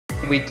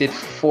We did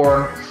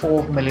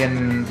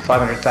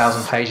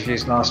 4,500,000 page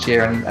views last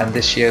year, and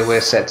this year we're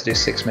set to do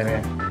 6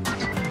 million.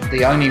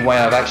 The only way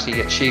I've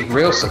actually achieved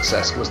real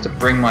success was to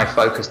bring my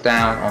focus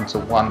down onto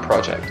one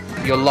project.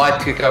 Your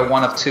life could go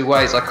one of two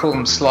ways. I call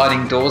them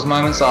sliding doors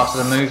moments after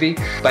the movie.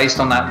 Based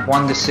on that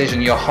one decision,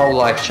 your whole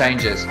life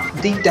changes.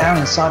 Deep down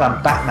inside,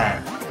 I'm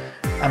Batman.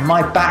 And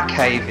my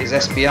Batcave is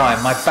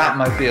SBI. My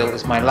Batmobile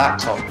is my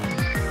laptop.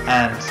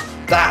 And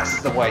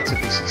that's the way to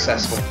be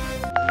successful.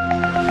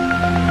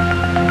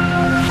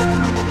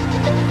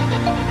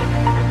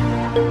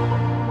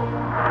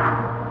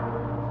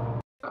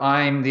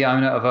 I'm the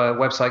owner of a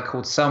website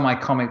called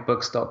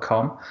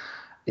sellmycomicbooks.com.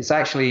 It's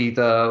actually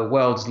the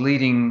world's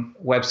leading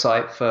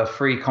website for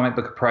free comic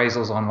book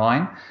appraisals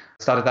online.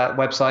 Started that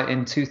website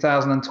in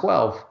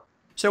 2012.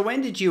 So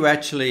when did you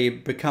actually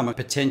become a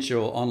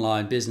potential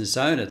online business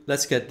owner?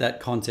 Let's get that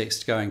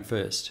context going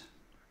first.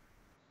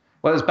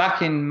 Well, it was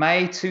back in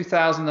May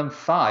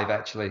 2005,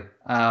 actually.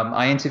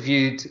 I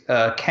interviewed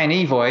Ken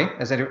Evoy,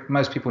 as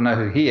most people know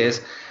who he is.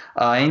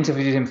 I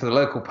interviewed him for the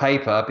local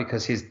paper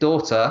because his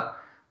daughter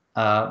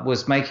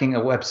was making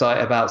a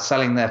website about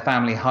selling their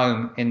family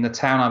home in the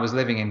town I was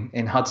living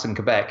in Hudson,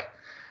 Quebec.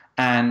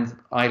 And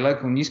a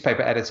local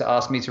newspaper editor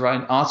asked me to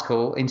write an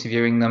article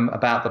interviewing them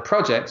about the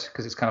project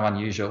because it's kind of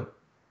unusual.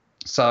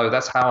 So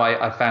that's how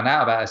I found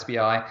out about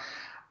SBI.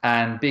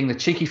 And being the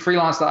cheeky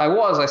freelance that I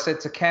was, I said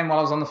to Ken while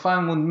I was on the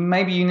phone, well,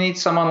 maybe you need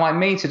someone like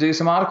me to do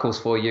some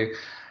articles for you.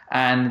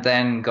 And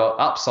then got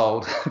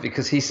upsold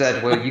because he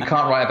said, well, you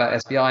can't write about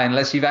SBI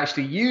unless you've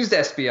actually used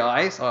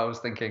SBI. So I was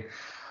thinking,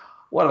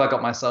 what have I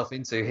got myself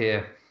into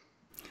here?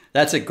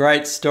 That's a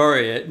great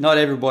story. Not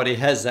everybody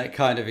has that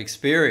kind of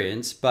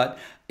experience, but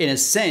in a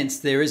sense,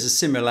 there is a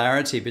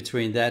similarity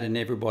between that and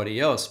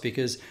everybody else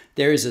because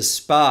there is a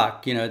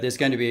spark, there's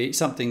going to be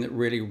something that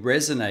really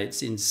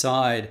resonates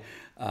inside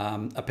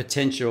a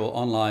potential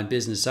online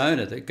business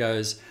owner that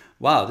goes,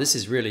 wow, this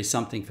is really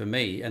something for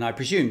me. And I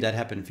presume that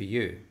happened for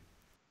you.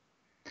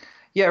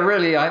 Yeah,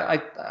 really.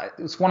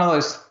 It's one of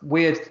those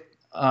weird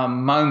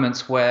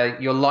moments where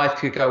your life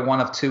could go one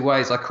of two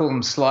ways. I call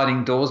them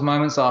sliding doors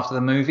moments after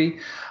the movie,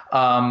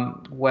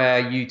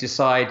 where you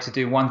decide to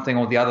do one thing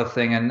or the other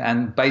thing.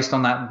 And based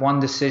on that one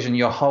decision,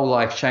 your whole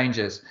life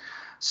changes.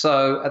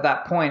 So at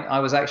that point, I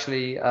was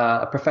actually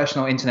a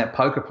professional internet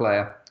poker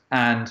player.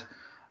 And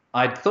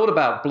I'd thought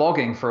about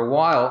blogging for a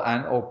while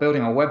or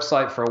building a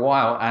website for a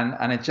while.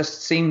 And it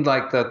just seemed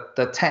like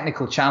the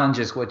technical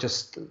challenges were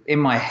just, in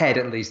my head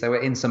at least, they were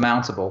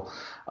insurmountable.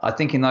 I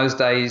think in those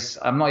days,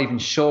 I'm not even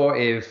sure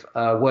if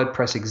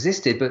WordPress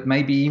existed, but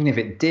maybe even if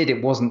it did,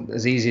 it wasn't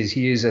as easy to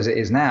use as it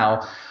is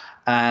now.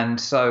 And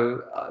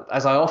so,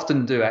 as I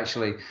often do,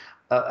 actually,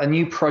 a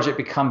new project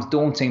becomes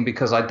daunting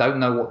because I don't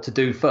know what to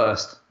do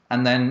first.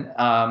 And then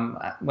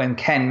when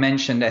Ken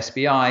mentioned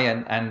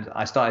SBI and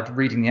I started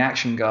reading the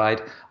action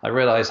guide, I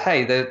realized,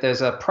 hey,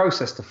 there's a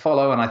process to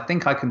follow, and I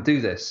think I can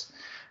do this.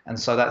 And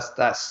so that's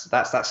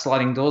that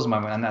sliding doors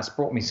moment, and that's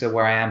brought me to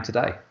where I am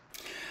today.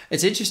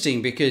 It's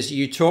interesting because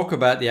you talk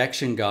about the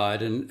action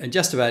guide, and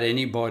just about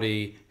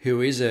anybody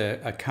who is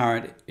a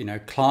current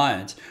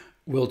client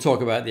will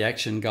talk about the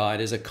action guide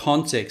as a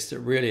context that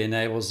really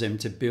enables them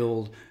to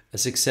build a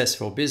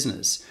successful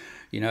business.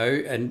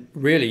 And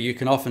really you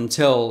can often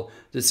tell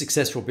the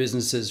successful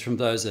businesses from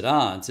those that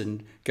aren't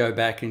and go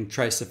back and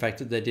trace the fact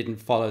that they didn't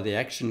follow the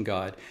action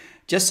guide.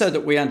 Just so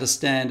that we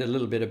understand a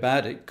little bit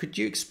about it, could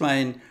you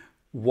explain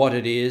what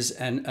it is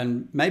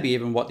and maybe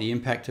even what the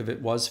impact of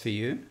it was for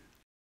you?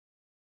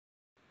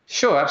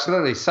 Sure,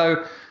 absolutely.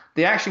 So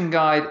the action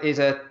guide is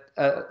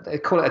they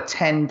call it a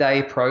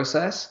 10-day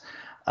process.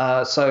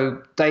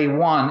 So day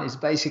one is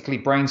basically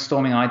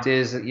brainstorming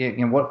ideas that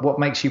what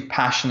makes you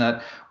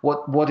passionate,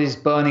 what is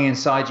burning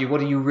inside you,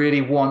 what do you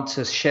really want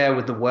to share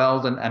with the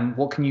world, and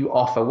what can you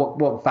offer,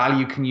 what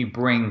value can you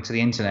bring to the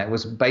internet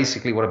was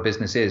basically what a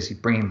business is. You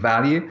bring in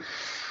value.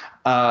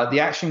 The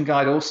action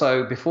guide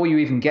also, before you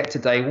even get to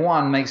day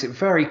one, makes it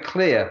very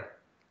clear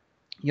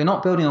you're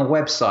not building a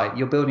website,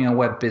 you're building a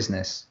web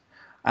business.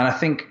 And I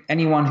think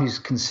anyone who's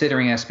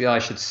considering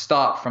SBI should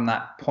start from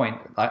that point.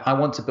 I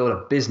want to build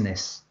a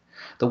business.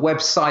 The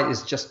website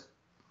is just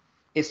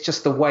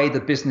the way the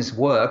business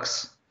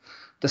works.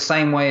 The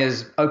same way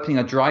as opening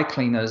a dry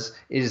cleaners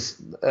is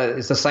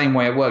the same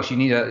way it works. You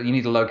need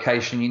a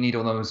location. You need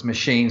all those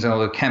machines and all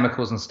the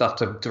chemicals and stuff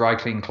to dry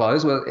clean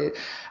clothes. Well,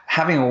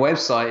 having a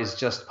website is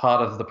just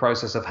part of the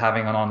process of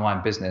having an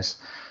online business.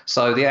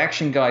 So the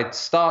action guide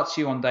starts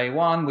you on day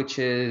one, which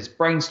is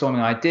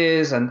brainstorming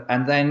ideas and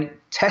then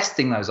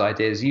testing those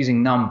ideas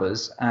using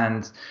numbers.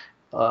 And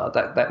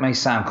that may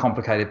sound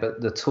complicated,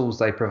 but the tools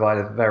they provide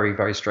are very,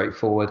 very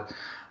straightforward.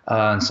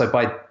 And so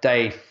by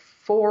day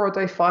 4 or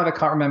day 5, I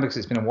can't remember because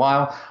it's been a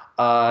while,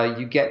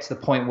 you get to the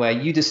point where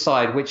you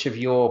decide which of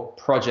your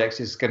projects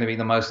is going to be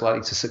the most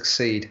likely to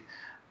succeed.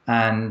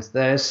 And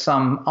there's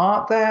some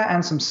art there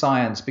and some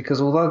science, because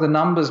although the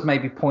numbers may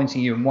be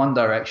pointing you in one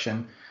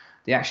direction,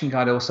 the action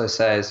guide also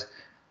says,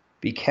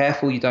 be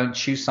careful you don't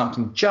choose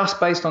something just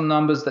based on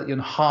numbers that your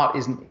heart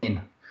isn't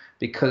in.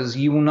 because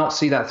you will not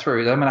see that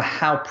through. No matter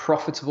how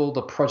profitable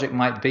the project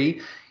might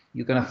be,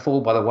 you're going to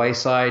fall by the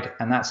wayside.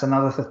 And that's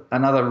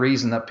another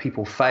reason that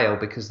people fail,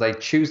 because they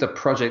choose a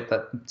project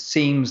that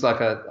seems like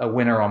a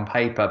winner on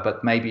paper,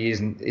 but maybe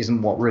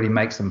isn't what really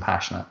makes them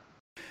passionate.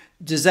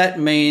 Does that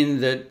mean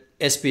that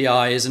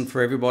SBI isn't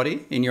for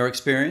everybody in your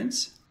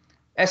experience?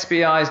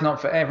 SBI is not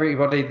for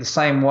everybody, the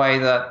same way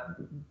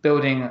that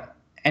building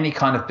any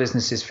kind of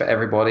business is for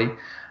everybody.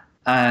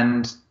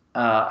 And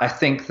I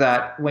think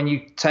that when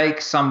you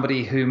take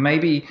somebody who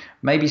maybe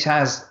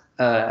has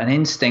an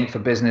instinct for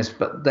business,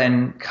 but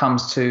then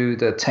comes to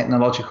the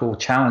technological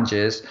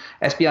challenges,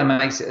 SBI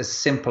makes it as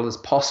simple as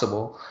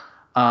possible.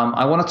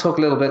 I want to talk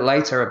a little bit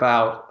later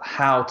about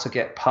how to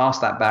get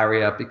past that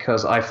barrier,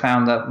 because I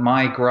found that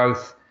my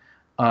growth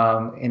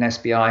in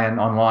SBI and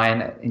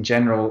online in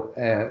general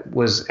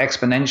was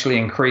exponentially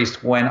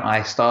increased when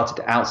I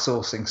started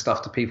outsourcing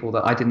stuff to people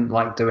that I didn't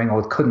like doing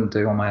or couldn't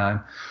do on my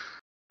own.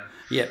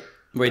 Yep,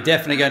 we're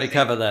definitely going to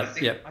cover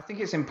that. Yep. I think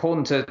it's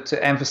important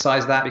to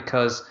emphasize that,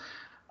 because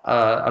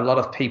a lot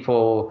of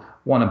people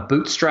want to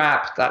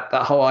bootstrap that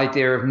whole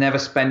idea of never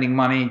spending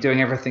money,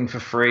 doing everything for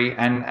free,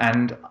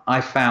 and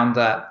I found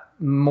that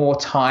more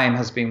time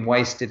has been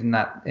wasted in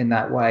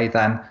that way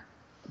than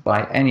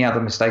by any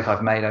other mistake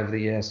I've made over the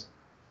years.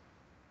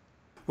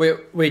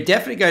 We're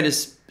definitely going to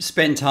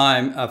spend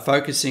time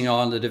focusing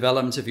on the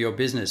development of your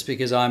business,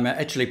 because I'm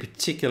actually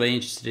particularly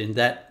interested in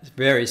that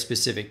very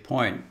specific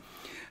point.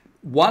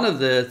 One of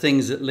the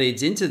things that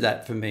leads into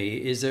that for me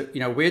is that,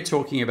 we're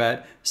talking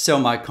about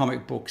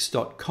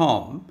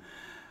sellmycomicbooks.com.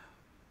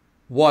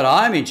 What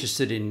I'm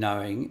interested in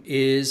knowing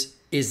is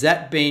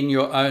that been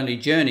your only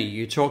journey?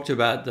 You talked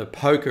about the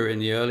poker in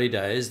the early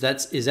days.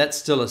 Is that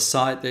still a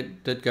site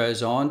that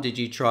goes on? Did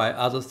you try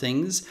other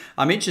things?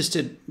 I'm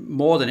interested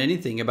more than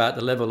anything about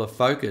the level of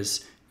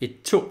focus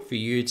it took for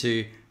you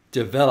to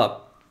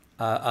develop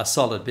a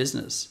solid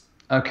business.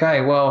 Okay,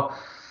 well,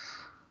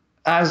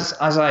 as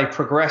I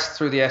progressed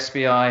through the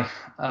SBI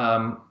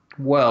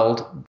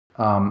world,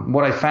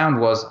 what I found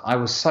was I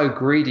was so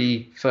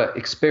greedy for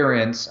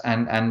experience,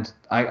 and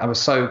I was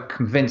so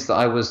convinced that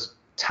I was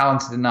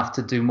talented enough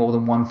to do more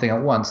than one thing at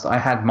once, that I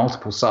had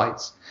multiple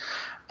sites.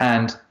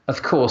 And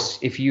of course,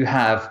 if you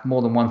have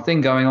more than one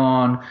thing going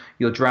on,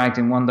 you're dragged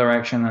in one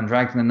direction and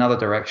dragged in another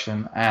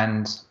direction.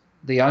 And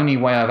the only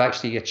way I've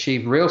actually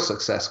achieved real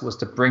success was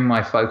to bring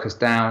my focus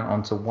down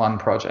onto one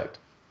project.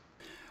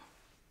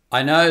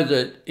 I know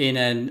that in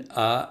an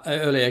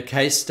earlier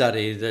case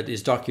study that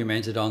is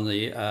documented on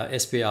the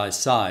SBI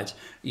site,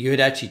 you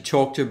had actually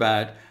talked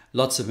about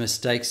lots of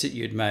mistakes that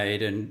you'd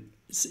made, and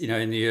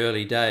in the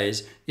early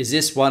days. Is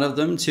this one of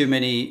them? Too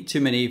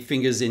many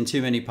fingers in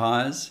too many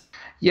pies?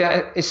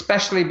 Yeah,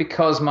 especially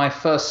because my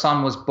first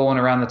son was born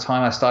around the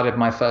time I started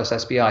my first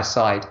SBI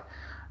site,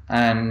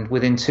 and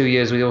within 2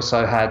 years we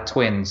also had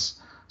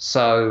twins.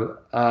 So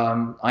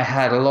I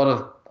had a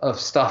lot of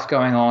stuff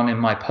going on in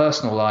my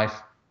personal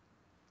life.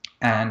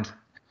 And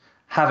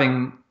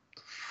having,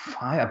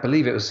 I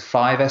believe it was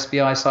 5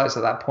 SBI sites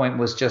at that point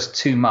was just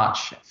too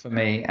much for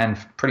me and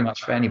pretty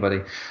much for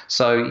anybody.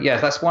 So yeah,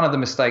 that's one of the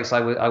mistakes I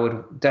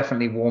would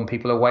definitely warn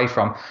people away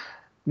from.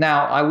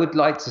 Now, I would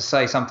like to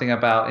say something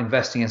about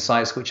investing in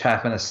sites which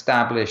have an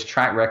established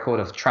track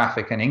record of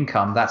traffic and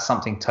income. That's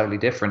something totally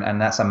different,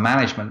 and that's a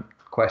management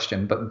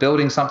question. But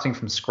building something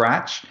from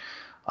scratch,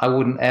 I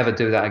wouldn't ever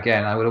do that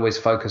again. I would always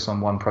focus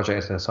on one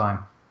project at a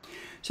time.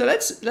 So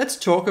let's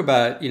talk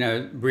about,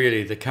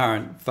 really the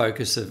current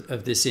focus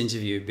of this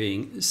interview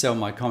being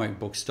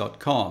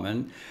sellmycomicbooks.com.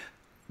 And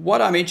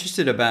what I'm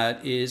interested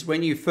about is,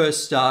 when you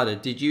first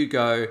started, did you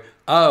go,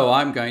 oh,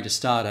 I'm going to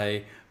start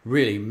a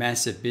really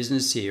massive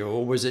business here?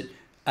 Or was it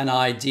an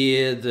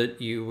idea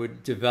that you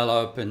would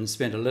develop and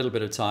spend a little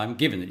bit of time,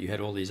 given that you had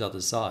all these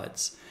other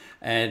sites,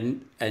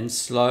 and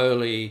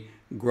slowly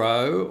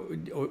grow?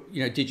 Or,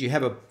 did you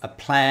have a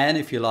plan,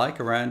 if you like,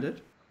 around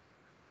it?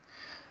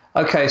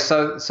 Okay,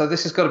 so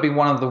this has got to be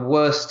one of the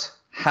worst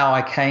how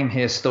I came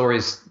here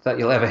stories that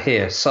you'll ever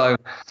hear. So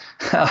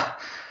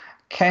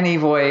Ken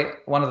Evoy,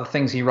 one of the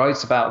things he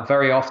writes about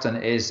very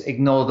often is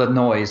ignore the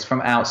noise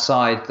from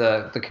outside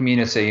the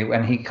community,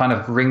 when he kind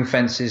of ring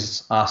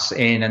fences us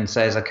in and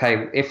says,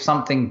 okay, if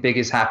something big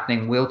is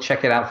happening, we'll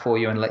check it out for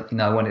you and let you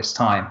know when it's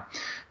time.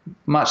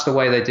 Much the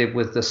way they did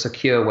with the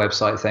secure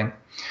website thing.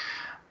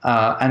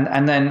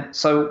 And then,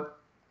 so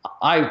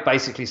I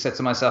basically said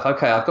to myself,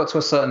 okay, I've got to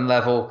a certain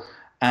level,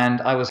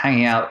 and I was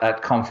hanging out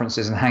at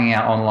conferences and hanging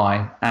out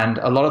online. And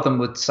a lot of them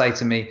would say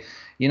to me,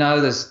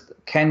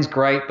 Ken's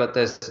great, but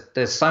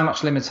there's so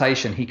much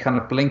limitation. He kind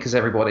of blinkers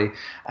everybody,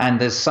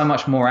 and there's so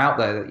much more out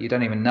there that you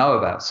don't even know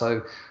about.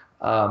 So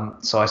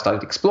I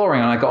started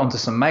exploring, and I got onto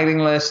some mailing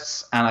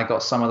lists, and I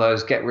got some of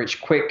those get rich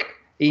quick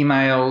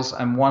emails.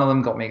 And one of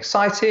them got me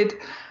excited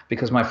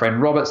because my friend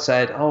Robert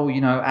said, oh,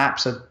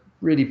 apps are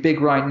really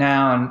big right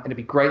now, and it'd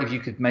be great if you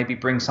could maybe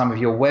bring some of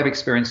your web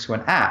experience to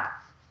an app.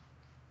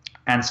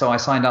 And so I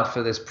signed up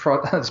for this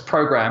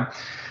program.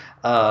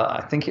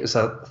 I think it was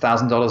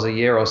 $1,000 a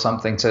year or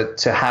something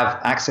to have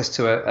access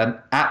to an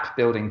app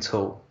building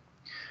tool.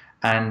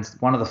 And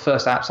one of the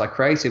first apps I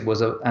created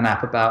was an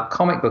app about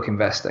comic book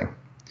investing.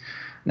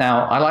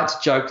 Now, I like to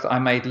joke that I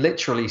made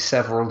literally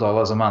several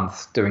dollars a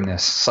month doing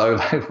this. So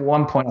at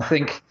one point,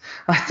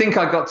 I think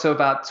I got to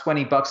about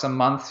 $20 a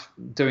month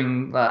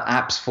doing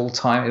apps full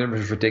time. It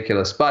was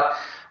ridiculous. But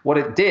what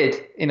it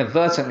did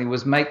inadvertently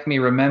was make me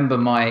remember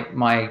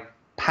my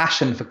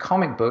passion for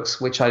comic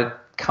books, which I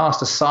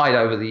cast aside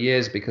over the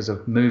years because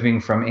of moving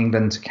from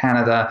England to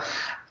Canada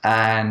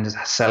and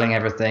selling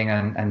everything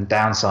and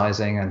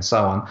downsizing and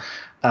so on.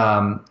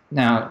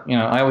 Now,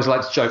 I always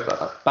like to joke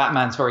that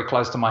Batman's very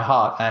close to my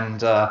heart,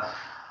 and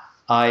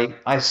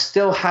I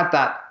still had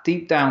that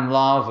deep down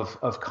love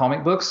of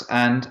comic books,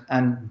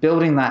 and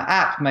building that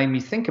app made me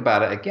think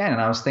about it again.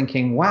 And I was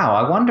thinking, wow,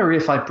 I wonder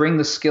if I bring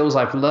the skills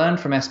I've learned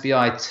from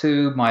SBI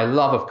to my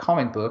love of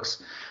comic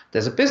books,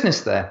 there's a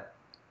business there.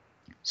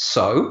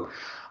 So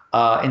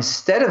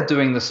instead of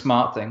doing the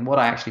smart thing, what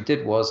I actually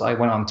did was I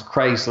went on to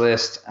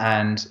Craigslist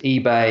and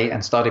eBay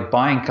and started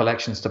buying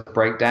collections to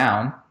break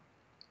down.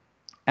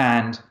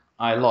 And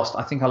I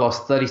think I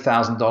lost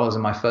 $30,000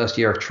 in my first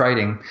year of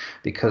trading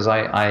because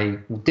I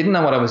didn't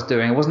know what I was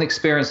doing. I wasn't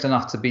experienced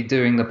enough to be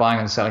doing the buying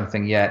and selling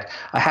thing yet.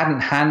 I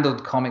hadn't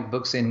handled comic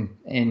books in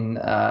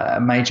a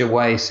major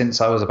way since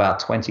I was about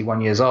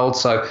 21 years old.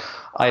 So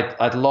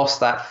I'd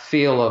lost that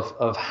feel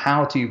of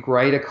how do you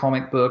grade a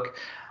comic book.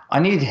 I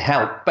needed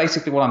help.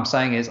 Basically, what I'm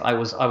saying is I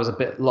was a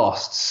bit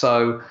lost.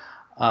 So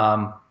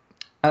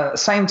at the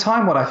same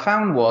time, what I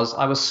found was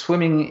I was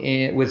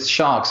swimming with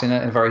sharks in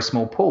a very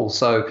small pool.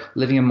 So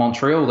living in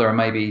Montreal, there are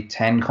maybe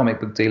 10 comic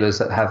book dealers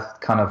that have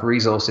kind of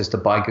resources to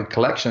buy good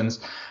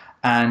collections,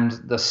 and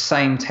the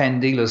same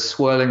 10 dealers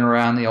swirling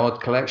around the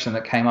odd collection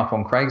that came up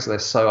on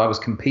Craigslist. So I was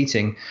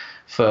competing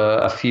for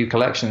a few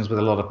collections with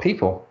a lot of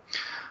people.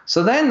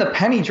 So then the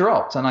penny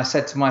dropped, and I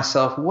said to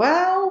myself,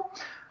 well,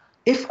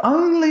 if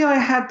only I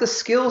had the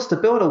skills to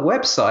build a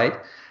website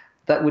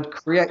that would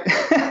create,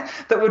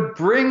 that would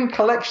bring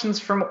collections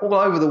from all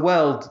over the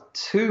world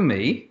to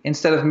me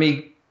instead of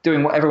me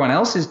doing what everyone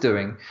else is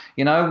doing.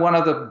 One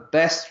of the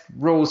best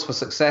rules for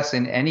success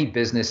in any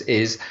business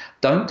is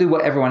don't do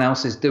what everyone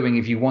else is doing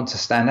if you want to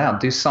stand out.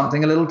 Do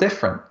something a little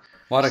different.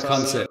 What a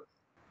concept.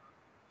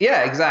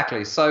 Yeah,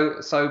 exactly.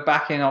 So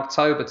back in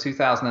October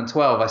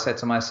 2012, I said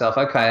to myself,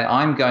 okay,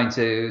 I'm going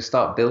to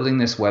start building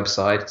this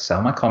website,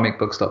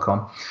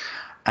 sellmycomicbooks.com,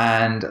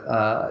 and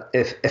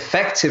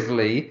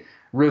effectively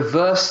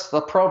reverse the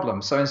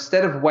problem. So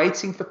instead of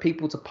waiting for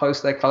people to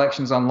post their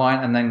collections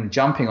online and then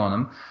jumping on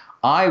them,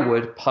 I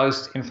would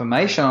post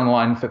information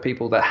online for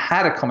people that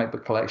had a comic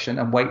book collection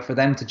and wait for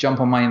them to jump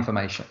on my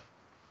information.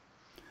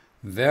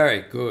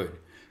 Very good.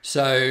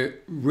 So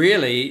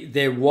really,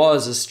 there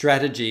was a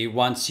strategy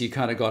once you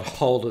kind of got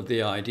hold of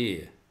the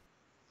idea.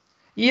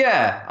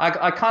 Yeah,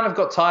 I kind of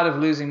got tired of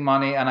losing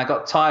money, and I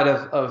got tired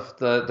of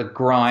the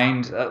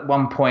grind. At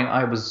one point,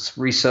 I was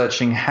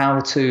researching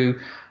how to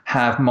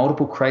have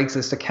multiple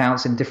Craigslist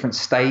accounts in different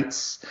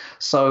states.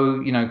 So,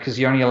 because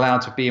you're only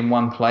allowed to be in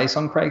one place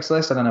on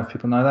Craigslist. I don't know if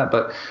people know that,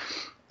 but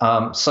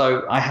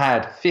so I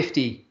had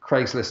 50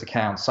 Craigslist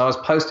accounts. So I was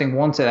posting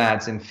wanted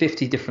ads in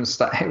 50 different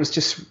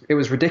states. It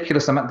was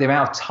ridiculous the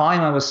amount of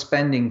time I was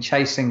spending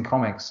chasing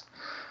comics.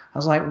 I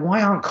was like,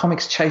 why aren't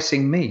comics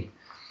chasing me?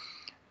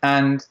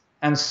 And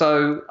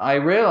so I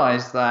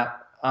realized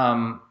that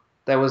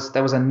there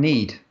was a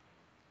need.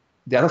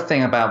 The other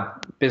thing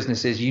about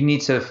business is you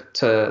need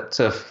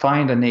to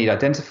find a need,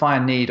 identify a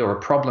need or a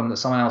problem that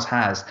someone else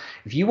has.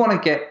 If you want to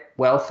get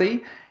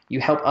wealthy,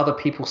 you help other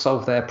people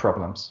solve their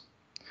problems.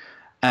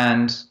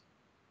 And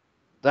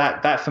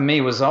that for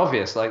me was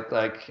obvious.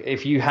 Like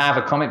if you have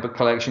a comic book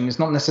collection, it's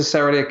not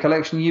necessarily a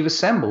collection you've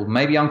assembled.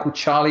 Maybe Uncle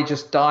Charlie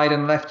just died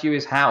and left you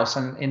his house,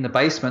 and in the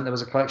basement there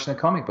was a collection of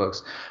comic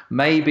books.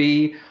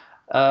 Maybe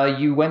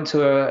you went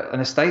to an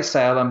estate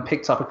sale and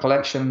picked up a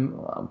collection,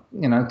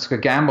 took a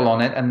gamble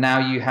on it, and now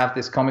you have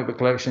this comic book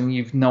collection.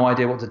 You've no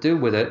idea what to do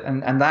with it,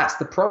 and that's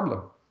the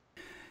problem.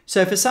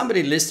 So for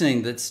somebody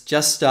listening that's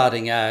just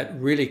starting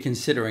out, really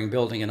considering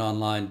building an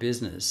online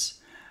business,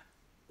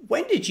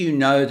 when did you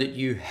know that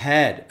you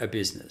had a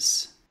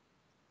business?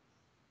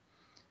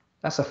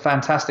 That's a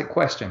fantastic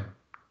question.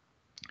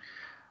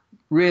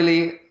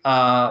 Really,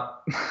 I'm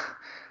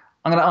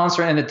going to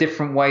answer it in a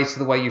different way to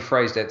the way you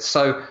phrased it.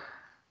 So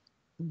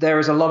there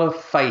is a lot of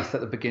faith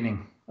at the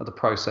beginning of the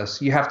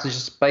process. You have to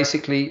just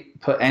basically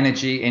put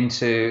energy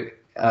into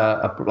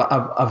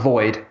a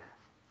void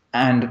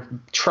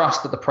and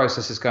trust that the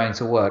process is going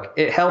to work.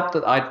 It helped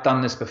that I'd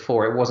done this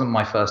before. It wasn't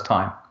my first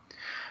time.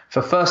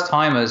 For first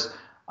timers,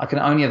 I can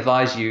only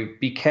advise you,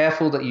 be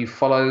careful that you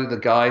follow the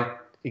guide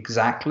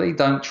exactly.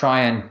 Don't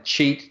try and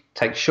cheat,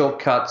 take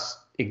shortcuts,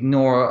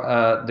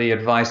 ignore the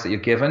advice that you're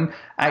given.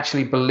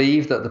 Actually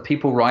believe that the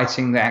people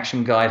writing the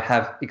action guide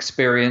have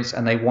experience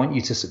and they want you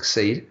to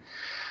succeed.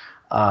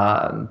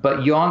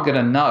 But you aren't going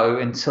to know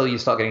until you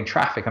start getting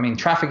traffic. I mean,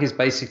 traffic is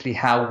basically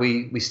how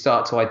we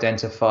start to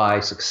identify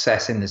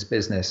success in this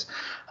business.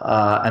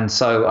 And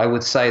so I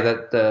would say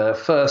that the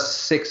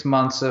first 6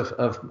 months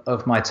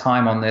of my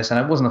time on this, and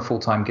it wasn't a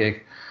full-time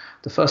gig,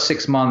 the first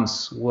 6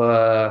 months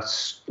well,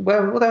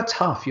 they're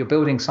tough. You're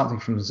building something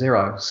from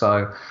zero.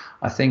 So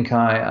I think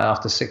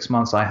after 6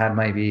 months, I had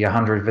maybe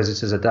 100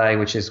 visitors a day,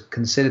 which is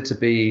considered to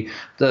be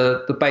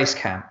the base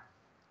camp.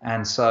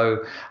 And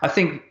so I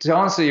think, to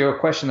answer your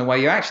question the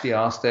way you actually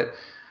asked it,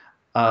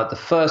 the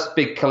first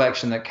big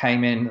collection that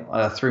came in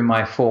through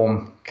my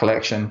form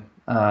collection,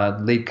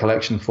 lead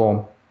collection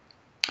form,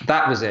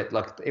 that was it.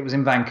 Like, it was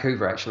in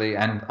Vancouver actually,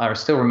 and I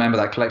still remember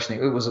that collection.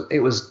 It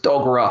was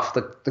dog rough.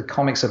 The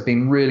comics have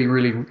been really,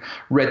 really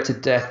read to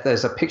death.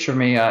 There's a picture of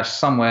me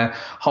somewhere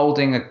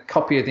holding a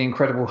copy of The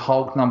Incredible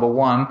Hulk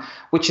 #1,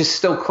 which is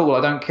still cool.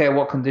 I don't care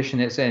what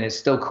condition it's in. It's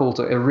still cool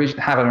to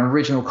have an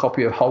original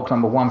copy of Hulk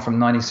 #1 from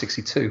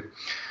 1962.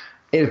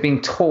 It had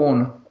been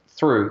torn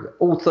through.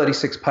 All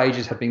 36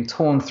 pages had been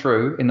torn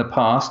through in the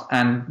past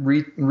and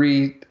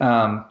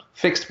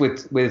fixed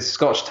with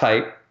Scotch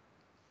tape.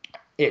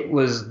 It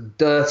was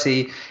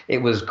dirty,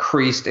 it was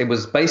creased, it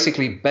was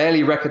basically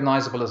barely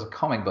recognizable as a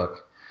comic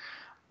book.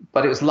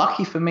 But it was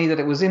lucky for me that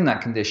it was in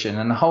that condition,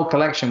 and the whole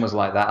collection was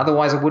like that.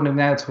 Otherwise, I wouldn't have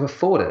been able to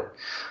afford it.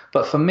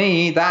 But for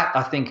me, that,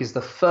 I think, is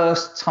the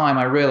first time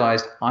I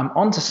realized I'm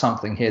onto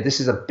something here.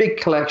 This is a big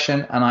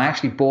collection, and I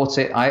actually bought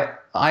it.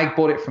 I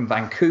bought it from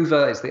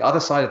Vancouver. It's the other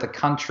side of the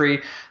country.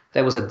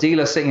 There was a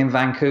dealer sitting in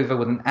Vancouver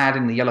with an ad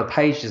in the Yellow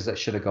Pages that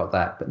should have got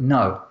that. But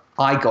no,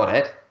 I got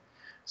it.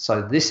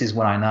 So this is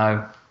when I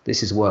know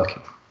this is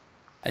working.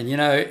 And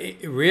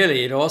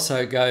it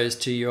also goes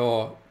to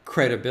your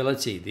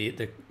credibility,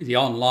 the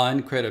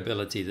online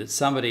credibility, that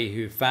somebody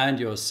who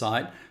found your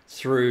site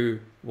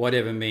through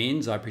whatever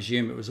means, I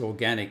presume it was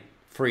organic,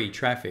 free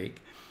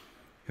traffic,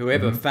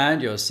 whoever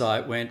found your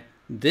site went,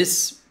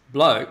 this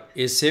bloke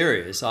is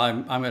serious.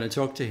 I'm going to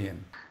talk to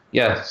him.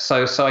 Yeah.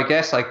 So I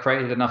guess I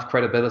created enough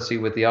credibility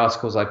with the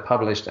articles I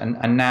published,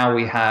 and now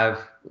we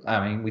have,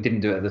 I mean, we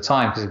didn't do it at the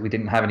time because we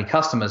didn't have any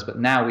customers, but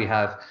now we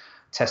have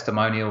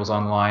testimonials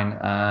online,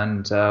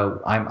 and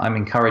I'm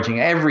encouraging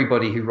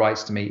everybody who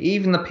writes to me,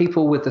 even the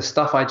people with the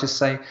stuff I just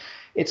say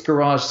it's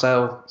garage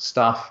sale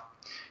stuff.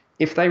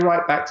 If they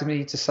write back to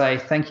me to say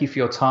thank you for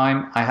your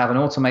time, I have an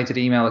automated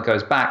email that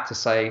goes back to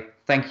say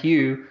thank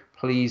you,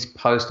 please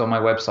post on my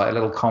website a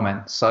little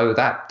comment. So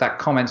that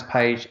comments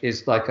page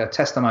is like a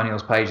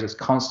testimonials page that's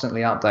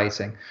constantly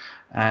updating,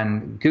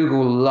 and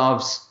Google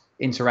loves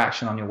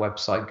interaction on your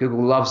website.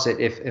 Google loves it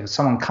if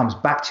someone comes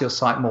back to your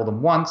site more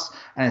than once,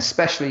 and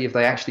especially if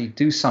they actually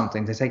do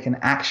something to take an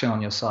action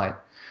on your site.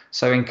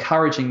 So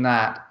encouraging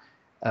that,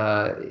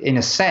 in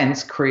a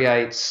sense,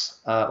 creates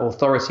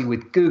authority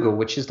with Google,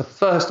 which is the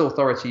first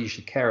authority you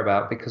should care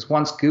about, because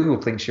once Google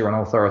thinks you're an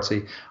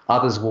authority,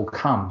 others will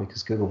come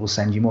because Google will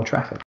send you more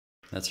traffic.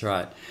 That's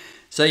right.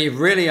 So you've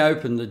really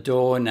opened the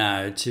door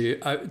now to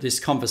this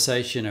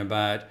conversation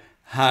about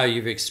how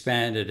you've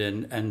expanded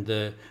and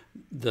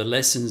the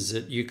lessons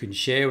that you can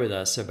share with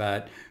us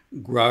about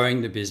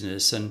growing the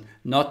business and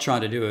not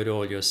trying to do it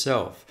all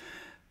yourself.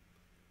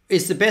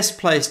 Is the best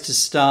place to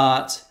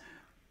start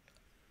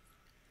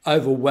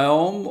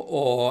overwhelm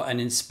or an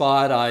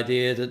inspired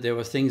idea that there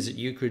were things that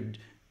you could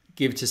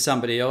give to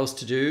somebody else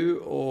to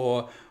do?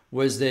 Or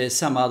was there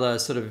some other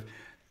sort of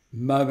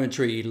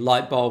momentary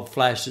light bulb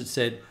flash that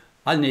said,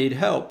 I need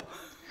help?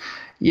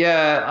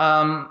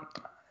 Yeah,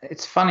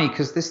 it's funny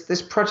because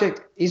this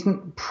project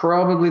isn't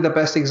probably the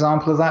best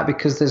example of that,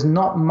 because there's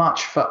not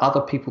much for other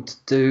people to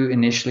do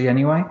initially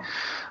anyway.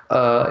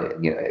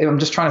 I'm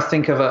just trying to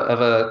think of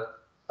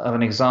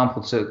an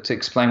example to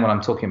explain what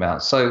I'm talking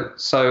about. So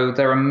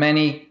there are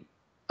many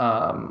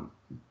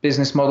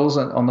business models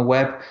on the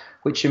web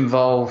which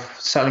involve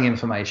selling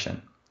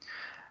information.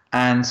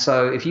 And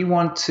so if you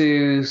want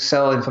to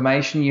sell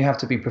information, you have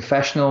to be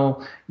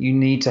professional. You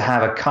need to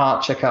have a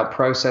cart checkout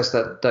process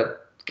that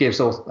gives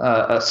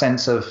a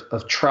sense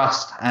of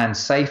trust and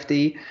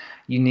safety.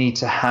 You need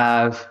to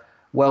have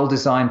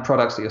well-designed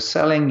products that you're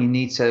selling. You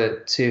need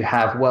to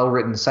have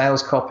well-written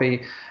sales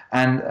copy.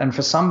 And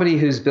for somebody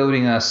who's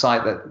building a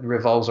site that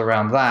revolves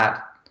around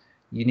that,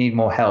 you need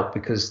more help,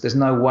 because there's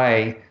no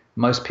way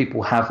most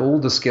people have all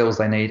the skills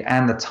they need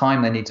and the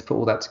time they need to put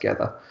all that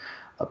together.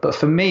 But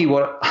for me,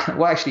 what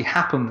actually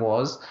happened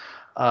was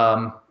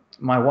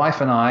my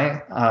wife and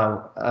I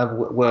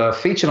were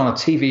featured on a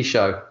TV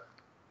show,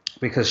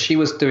 because she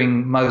was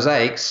doing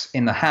mosaics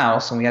in the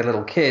house, and we had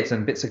little kids,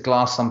 and bits of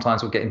glass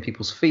sometimes would get in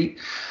people's feet.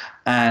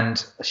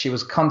 And she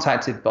was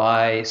contacted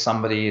by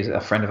somebody, a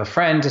friend of a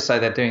friend, to say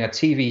they're doing a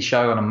TV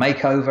show on a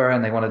makeover,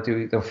 and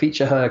they'll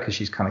feature her because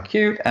she's kind of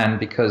cute, and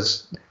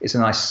because it's a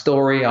nice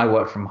story. I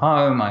work from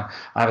home. I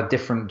have a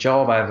different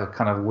job. I have a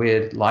kind of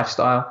weird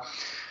lifestyle.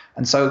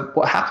 And so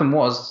what happened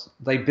was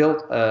they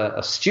built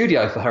a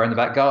studio for her in the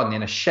back garden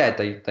in a shed.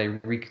 They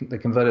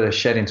converted a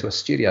shed into a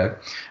studio,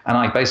 and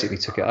I basically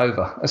took it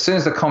over. As soon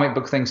as the comic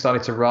book thing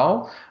started to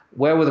roll,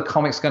 where were the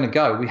comics going to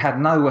go? We had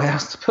nowhere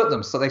else to put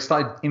them, so they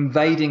started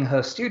invading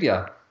her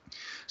studio.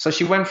 So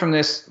she went from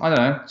this, I don't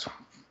know,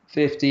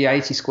 50,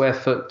 80 square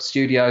foot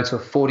studio to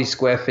 40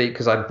 square feet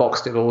because I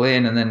boxed it all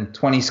in, and then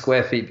 20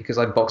 square feet because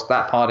I boxed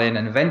that part in,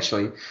 and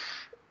eventually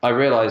I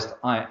realized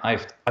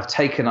I've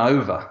taken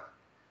over.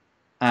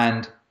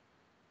 And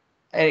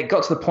it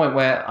got to the point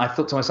where I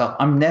thought to myself,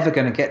 I'm never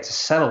going to get to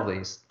sell all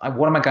these.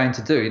 What am I going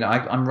to do?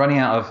 I'm running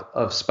out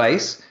of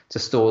space to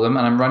store them,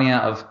 and I'm running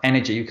out of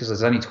energy because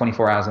there's only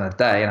 24 hours in a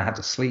day, and I had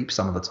to sleep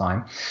some of the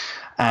time.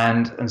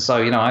 And so,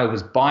 I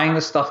was buying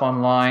the stuff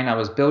online. I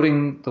was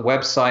building the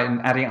website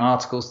and adding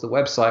articles to the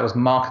website. I was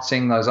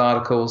marketing those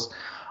articles.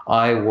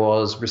 I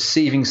was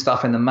receiving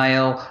stuff in the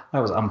mail.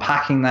 I was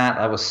unpacking that.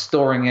 I was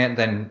storing it,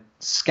 then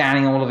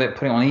scanning all of it,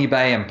 putting it on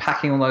eBay, and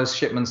packing all those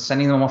shipments,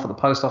 sending them off at the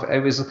post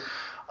office.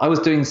 I was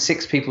doing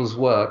 6 people's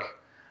work,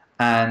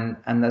 and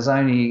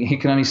you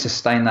can only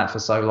sustain that for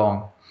so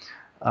long.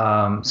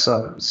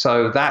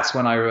 So that's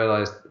when I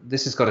realized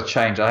this has got to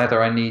change.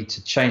 Either I need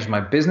to change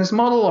my business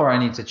model, or I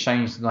need to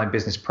change my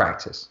business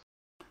practice.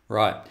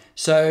 Right.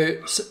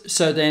 So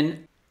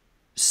then,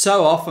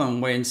 so often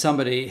when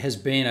somebody has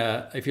been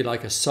if you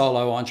like, a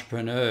solo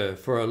entrepreneur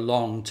for a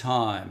long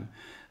time,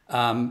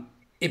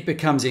 it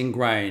becomes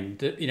ingrained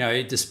that,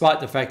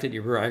 despite the fact that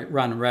you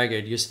run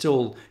ragged, you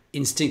still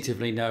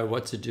instinctively know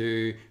what to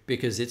do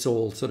because it's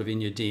all sort of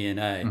in your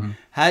DNA. Mm-hmm.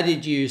 How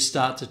did you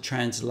start to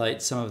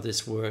translate some of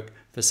this work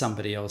for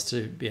somebody else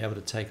to be able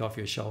to take off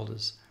your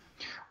shoulders?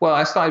 Well,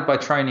 I started by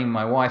training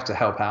my wife to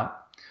help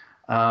out.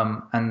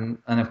 And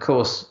of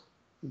course,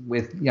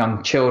 with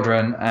young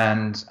children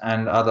and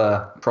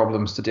other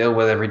problems to deal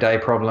with, everyday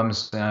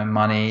problems,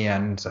 money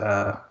and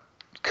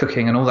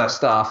cooking and all that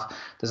stuff,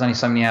 there's only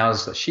so many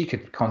hours that she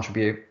could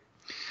contribute.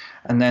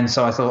 And then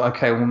so I thought,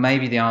 okay, well,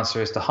 maybe the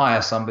answer is to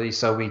hire somebody.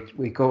 So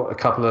we got a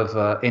couple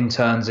of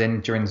interns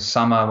in during the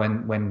summer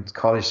when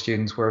college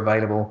students were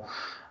available.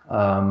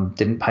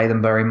 Didn't pay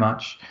them very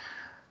much.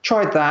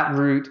 Tried that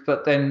route,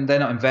 but then they're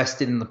not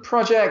invested in the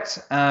project.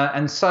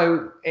 And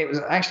so it was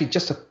actually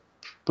just a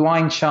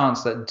blind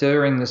chance that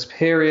during this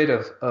period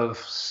of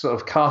sort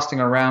of casting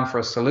around for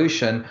a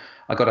solution,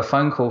 I got a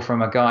phone call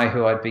from a guy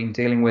who I'd been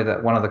dealing with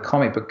at one of the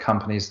comic book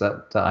companies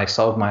that I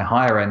sold my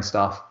higher end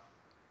stuff.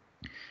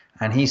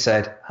 And he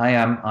said, "Hey,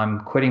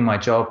 I'm quitting my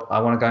job. I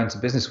want to go into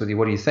business with you.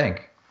 What do you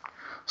think?"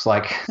 It's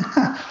like,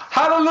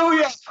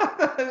 hallelujah.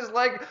 It's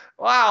like,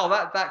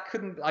 wow, that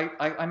couldn't,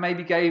 I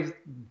maybe gave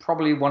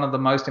probably one of the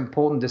most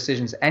important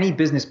decisions any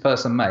business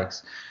person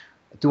makes.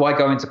 Do I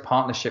go into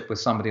partnership with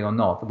somebody or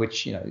not?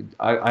 Which,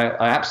 I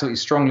absolutely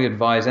strongly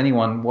advise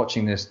anyone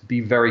watching this, be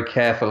very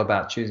careful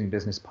about choosing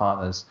business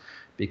partners,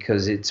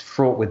 because it's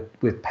fraught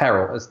with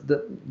peril.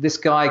 This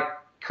guy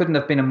couldn't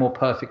have been a more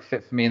perfect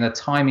fit for me, and the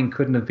timing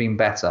couldn't have been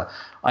better.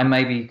 I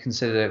maybe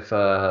considered it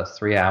for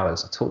 3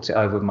 hours. I talked it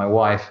over with my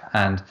wife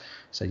and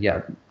said,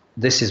 yeah,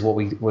 this is what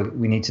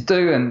we need to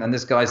do, and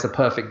this guy's the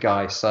perfect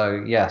guy.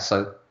 So yeah,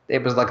 so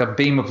it was like a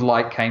beam of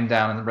light came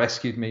down and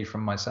rescued me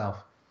from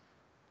myself.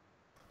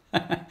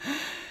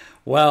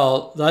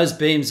 Well, those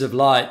beams of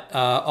light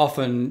are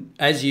often,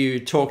 as you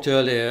talked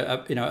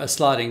earlier, a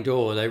sliding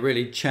door. They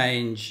really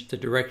change the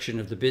direction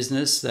of the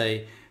business.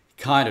 They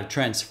kind of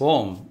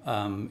transform,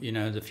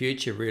 the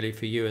future really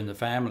for you and the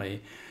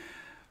family.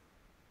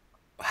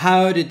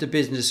 How did the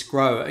business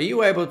grow? Are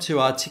you able to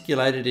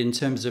articulate it in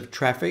terms of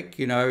traffic?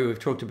 We've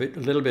talked a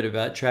little bit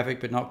about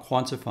traffic, but not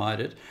quantified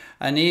it.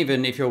 And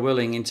even if you're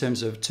willing, in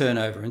terms of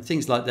turnover and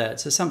things like that,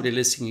 so somebody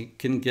listening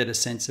can get a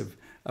sense of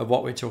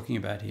what we're talking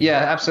about here. Yeah,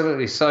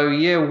 absolutely. So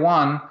year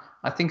one,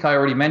 I think I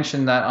already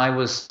mentioned that I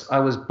was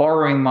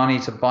borrowing money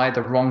to buy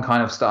the wrong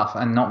kind of stuff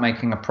and not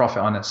making a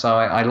profit on it. So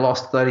I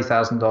lost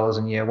 $30,000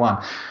 in year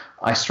one.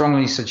 I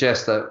strongly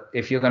suggest that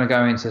if you're going to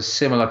go into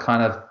similar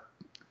kind of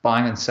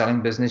buying and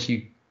selling business,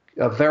 you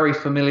are very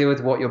familiar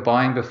with what you're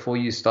buying before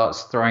you start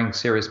throwing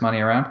serious money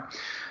around.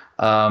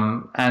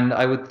 And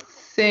I would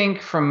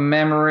think from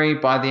memory,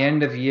 by the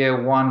end of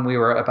year one, we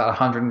were at about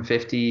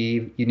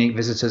 150 unique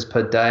visitors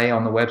per day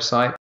on the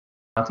website.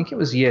 I think it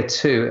was year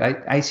two,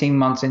 18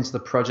 months into the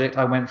project,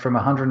 I went from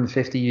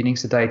 150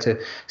 uniques a day to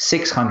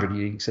 600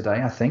 uniques a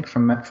day, I think,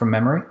 from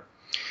memory.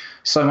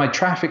 So my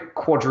traffic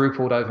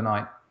quadrupled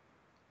overnight.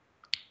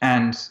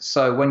 And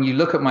so when you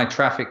look at my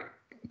traffic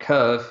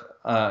curve,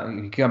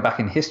 you go back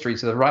in history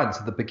to the right,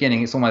 to the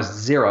beginning, it's almost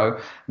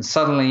zero. And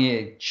suddenly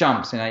it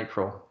jumps in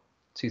April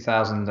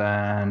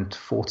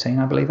 2014,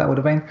 I believe that would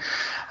have been.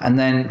 And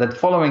then the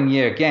following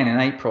year, again in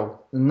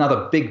April,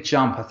 another big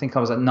jump. I think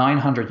I was at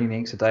 900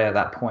 uniques a day at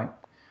that point.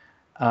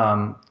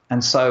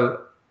 And so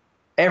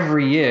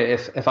every year,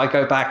 if I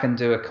go back and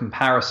do a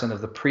comparison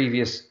of the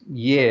previous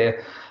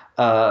year,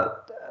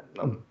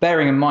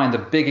 bearing in mind the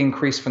big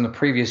increase from the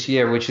previous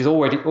year, which is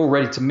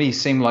already to me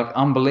seemed like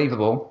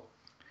unbelievable,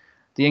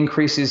 the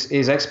increase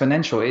is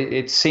exponential.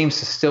 It seems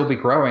to still be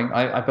growing.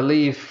 I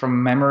believe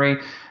from memory,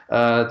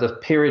 the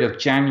period of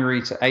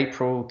January to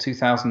April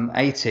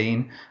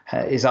 2018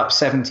 is up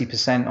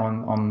 70%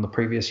 on the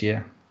previous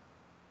year.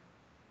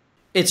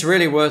 It's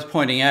really worth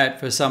pointing out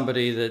for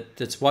somebody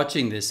that's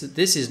watching this that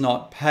this is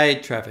not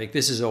paid traffic.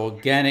 This is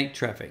organic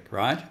traffic,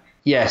 right?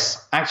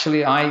 Yes.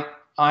 Actually, I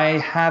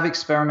have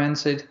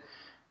experimented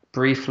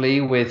briefly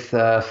with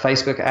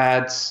Facebook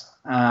ads,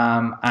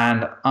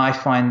 and I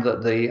find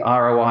that the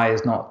ROI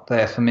is not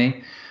there for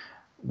me.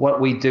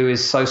 What we do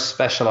is so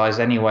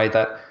specialized anyway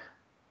that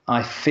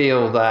I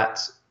feel that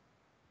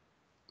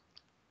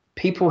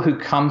people who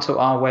come to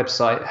our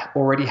website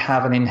already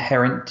have an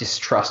inherent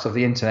distrust of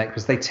the internet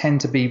because they tend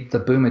to be the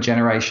boomer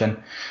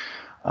generation.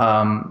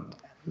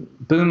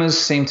 Boomers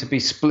seem to be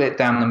split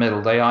down the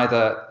middle. They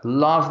either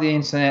love the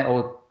internet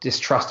or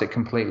distrust it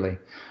completely.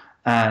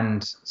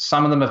 And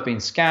some of them have been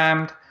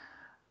scammed.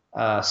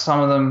 Some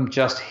of them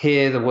just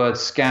hear the word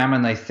scam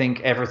and they think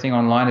everything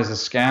online is a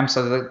scam.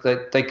 So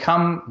they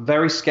come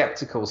very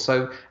skeptical.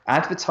 So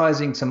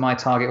advertising to my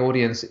target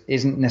audience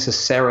isn't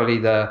necessarily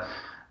the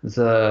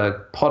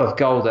pot of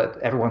gold that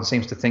everyone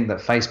seems to think that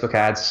Facebook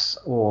ads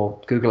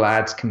or Google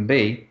ads can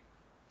be.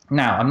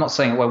 Now, I'm not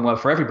saying it won't work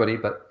for everybody,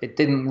 but it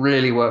didn't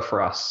really work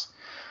for us.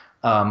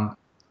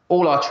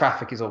 All our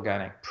traffic is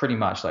organic, pretty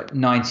much, like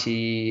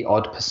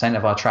 90%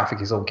 of our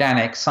traffic is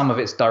organic. Some of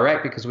it's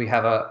direct because we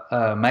have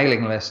a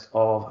mailing list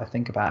of, I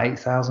think, about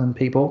 8,000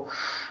 people.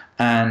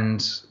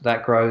 And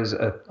that grows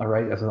at a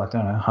rate of, I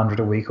don't know, 100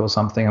 a week or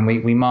something. And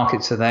we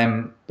market to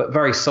them, but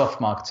very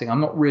soft marketing. I'm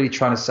not really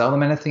trying to sell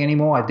them anything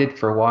anymore. I did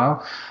for a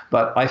while,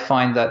 but I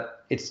find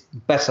that it's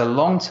better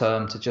long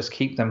term to just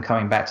keep them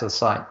coming back to the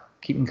site.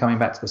 Keep them coming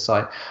back to the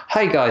site.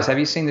 Hey guys, have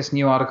you seen this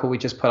new article we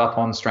just put up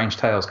on Strange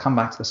Tales? Come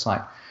back to the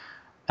site.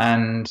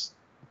 And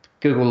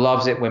Google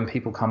loves it when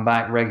people come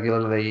back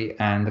regularly.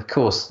 And of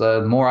course,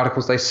 the more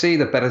articles they see,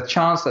 the better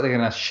chance that they're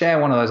going to share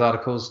one of those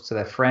articles to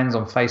their friends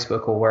on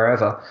Facebook or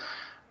wherever.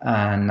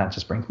 And that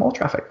just brings more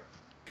traffic.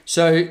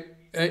 So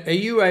are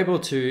you able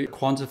to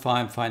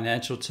quantify in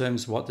financial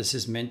terms what this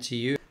has meant to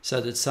you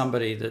so that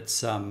somebody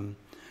that's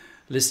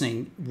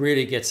listening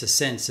really gets a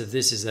sense of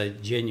this is a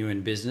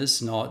genuine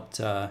business, not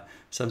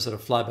some sort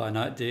of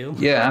fly-by-night deal?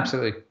 Yeah,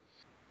 absolutely.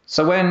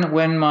 So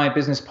when my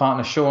business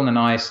partner Sean and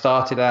I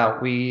started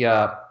out, we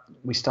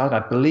started,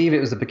 I believe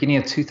it was the beginning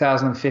of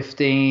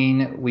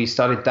 2015. We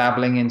started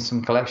dabbling in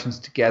some collections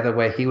together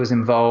where he was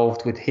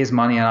involved with his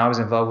money and I was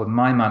involved with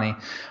my money.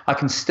 I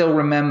can still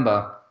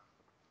remember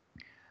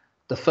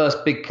the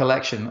first big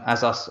collection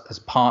as us as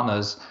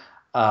partners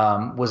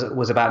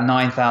was about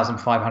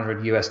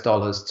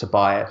 $9,500 to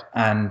buy it.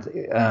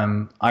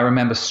 And I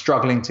remember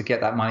struggling to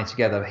get that money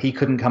together. He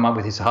couldn't come up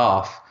with his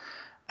half.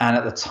 And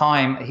at the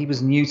time, he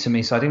was new to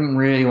me, so I didn't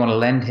really want to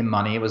lend him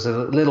money. It was a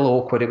little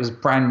awkward. It was a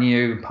brand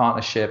new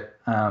partnership.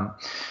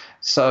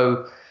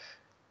 So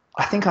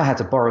I think I had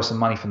to borrow some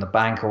money from the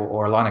bank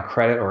or a line of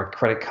credit or a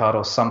credit card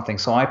or something.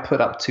 So I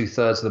put up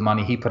 2/3 of the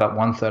money. He put up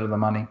 1/3 of the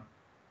money.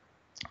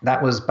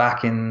 That was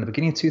back in the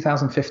beginning of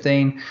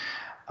 2015.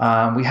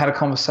 We had a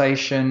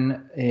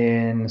conversation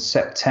in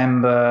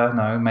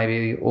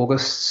maybe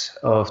August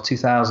of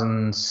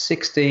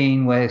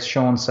 2016, where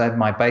Sean said,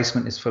 my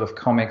basement is full of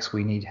comics.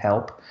 We need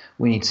help.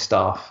 We need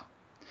staff.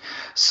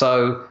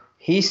 So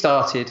he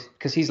started,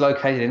 because he's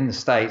located in the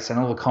States and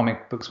all the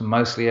comic books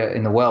mostly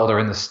in the world are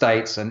in the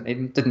States, and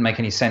it didn't make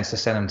any sense to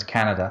send them to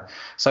Canada.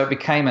 So it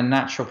became a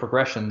natural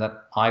progression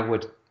that I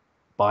would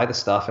buy the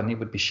stuff and it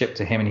would be shipped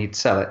to him and he'd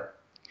sell it.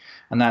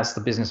 And that's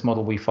the business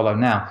model we follow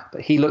now.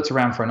 But he looked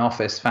around for an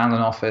office, found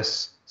an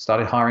office,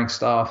 started hiring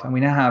staff, and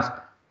we now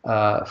have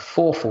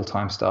 4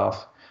 full-time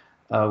staff.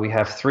 We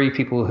have 3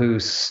 people who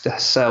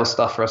sell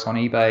stuff for us on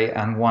eBay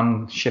and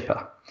 1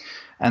 shipper.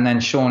 And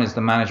then Sean is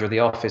the manager of the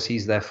office.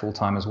 He's there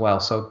full-time as well.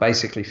 So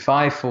basically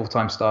 5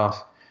 full-time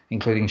staff,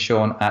 including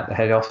Sean at the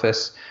head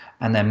office,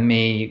 and then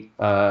me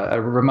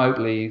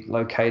remotely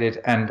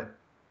located. And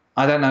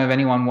I don't know if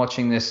anyone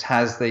watching this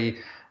has the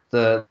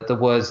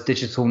words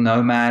digital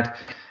nomad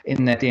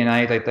in their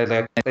DNA.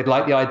 They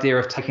like the idea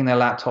of taking their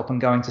laptop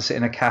and going to sit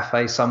in a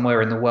cafe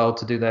somewhere in the world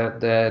to do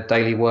their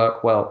daily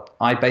work. Well,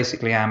 I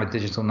basically am a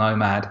digital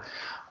nomad.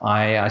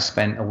 I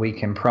spent a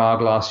week in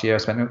Prague last year. I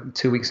spent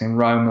 2 weeks in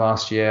Rome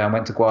last year. I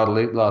went to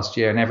Guadeloupe last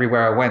year, and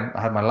everywhere I went,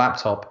 I had my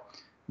laptop.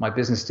 My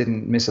business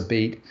didn't miss a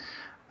beat.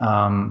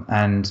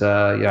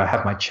 I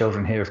have my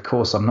children here. Of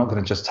course, I'm not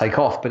going to just take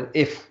off. But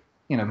if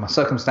my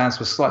circumstance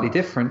was slightly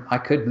different, I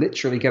could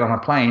literally get on a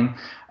plane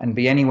and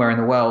be anywhere in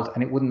the world,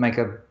 and it wouldn't make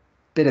a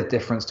bit of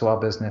difference to our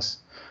business.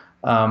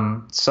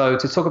 So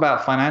to talk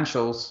about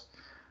financials,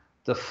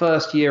 the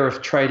first year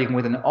of trading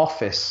with an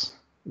office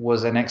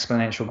was an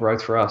exponential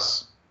growth for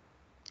us.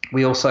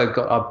 We also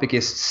got our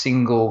biggest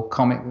single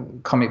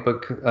comic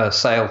book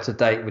sale to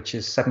date, which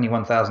is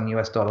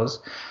 $71,000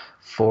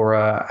 for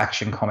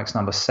Action Comics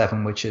number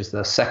 7, which is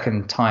the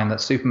second time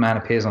that Superman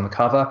appears on the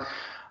cover.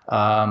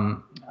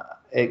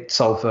 It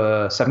sold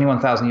for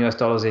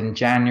 $71,000 in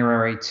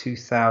January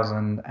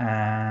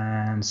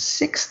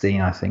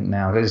 2016, I think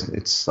now.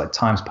 It's like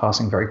time's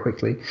passing very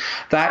quickly.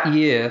 That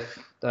year,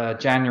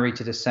 January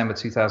to December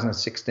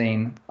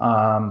 2016,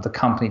 the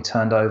company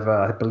turned over,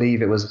 I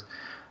believe it was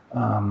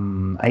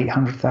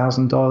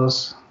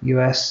 $800,000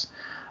 US.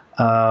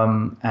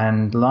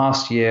 And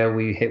last year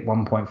we hit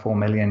 1.4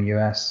 million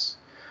US.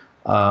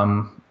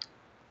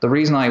 The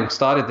reason I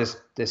started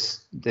this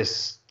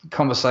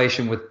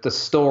conversation with the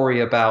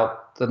story about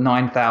the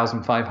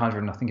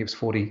 9,500, I think it was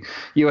 $40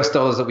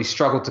 that we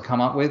struggled to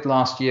come up with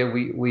last year.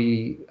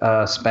 We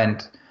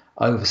spent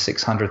over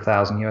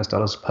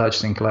 $600,000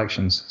 purchasing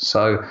collections.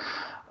 So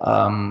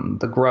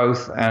the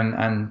growth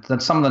and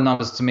some of the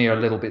numbers to me are a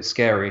little bit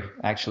scary,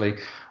 actually.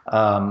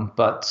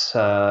 But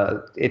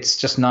it's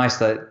just nice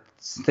that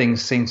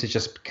things seem to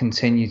just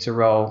continue to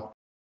roll.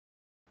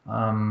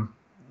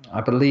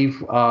 I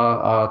believe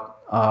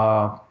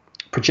our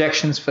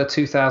projections for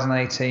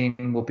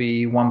 2018 will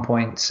be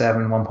 1.7,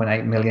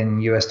 1.8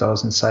 million US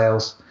dollars in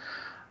sales.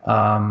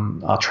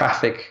 Our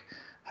traffic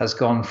has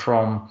gone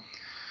from,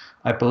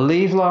 I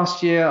believe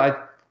last year, I'd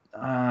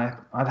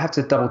have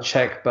to double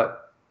check, but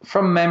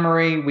from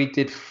memory, we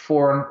did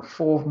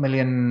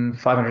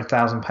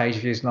 4,500,000 page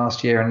views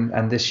last year,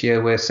 and this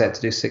year we're set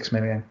to do 6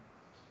 million.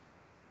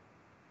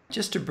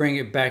 Just to bring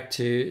it back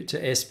to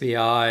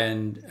SBI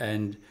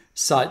and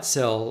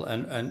SiteSell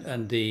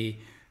and the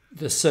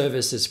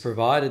services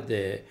provided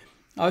there,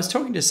 I was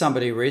talking to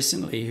somebody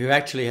recently who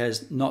actually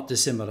has not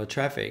dissimilar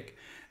traffic,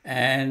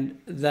 and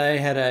they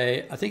had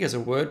I think it's a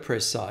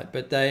WordPress site,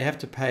 but they have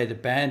to pay the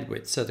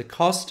bandwidth. So the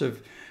cost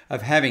of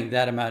having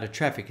that amount of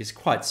traffic is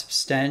quite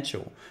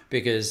substantial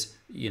because,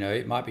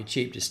 it might be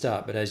cheap to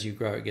start, but as you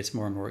grow, it gets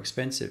more and more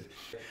expensive.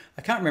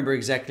 I can't remember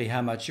exactly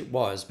how much it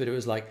was, but it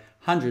was like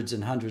hundreds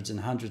and hundreds and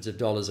hundreds of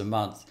dollars a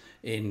month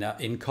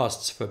in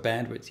costs for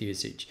bandwidth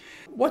usage.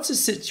 What's the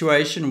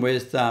situation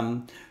with,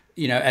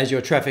 as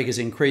your traffic has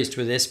increased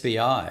with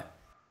SBI?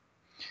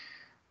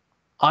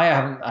 I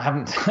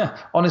haven't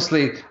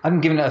honestly, I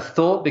haven't given it a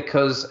thought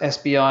because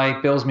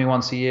SBI bills me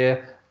once a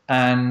year,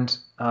 and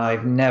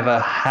I've never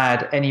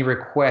had any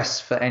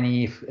requests for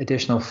any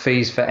additional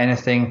fees for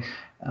anything.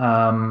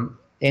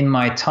 In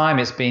my time,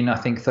 it's been, I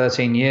think,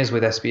 13 years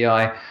with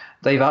SBI.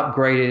 They've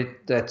upgraded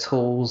their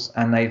tools,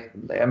 and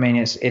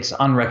it's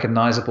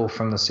unrecognizable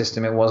from the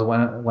system it was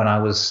when I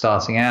was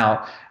starting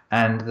out.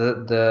 And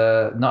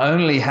not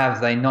only have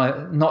they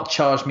not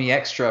charged me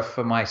extra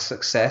for my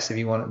success, if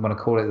you want to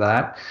call it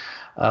that,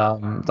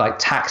 like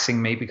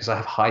taxing me because I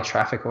have high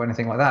traffic or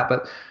anything like that,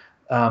 but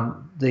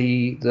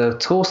the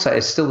tool set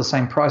is still the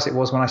same price it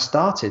was when I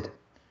started.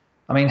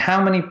 I mean,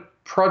 how many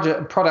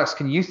products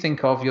can you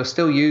think of you're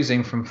still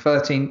using from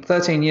 13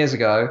 years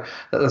ago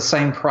at the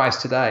same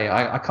price today?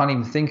 I can't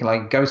even think.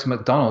 Like, go to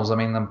McDonald's. I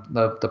mean,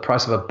 the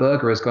price of a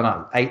burger has gone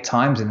up 8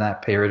 times in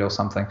that period or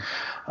something.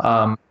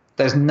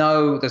 There's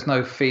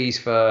no fees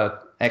for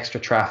extra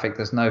traffic.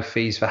 There's no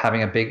fees for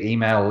having a big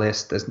email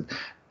list.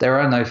 There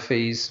are no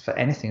fees for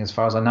anything as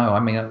far as I know. I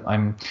mean,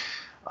 I'm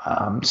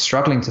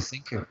struggling to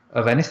think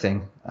of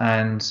anything,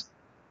 and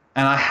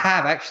I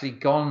have actually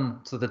gone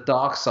to the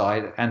dark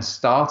side and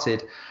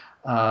started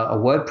a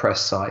WordPress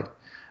site.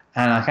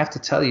 And I have to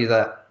tell you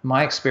that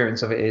my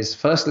experience of it is,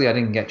 firstly, I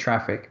didn't get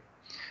traffic.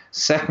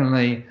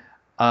 Secondly,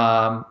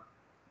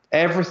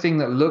 everything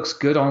that looks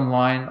good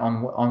online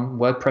on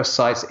WordPress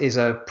sites is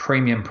a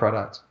premium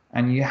product,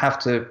 and you have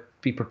to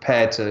be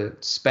prepared to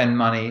spend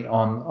money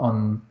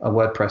on a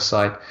WordPress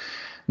site.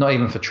 Not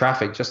even for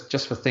traffic,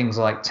 just for things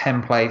like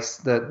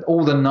templates. That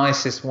all the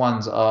nicest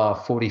ones are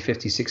 $40,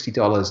 $50,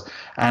 $60,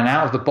 and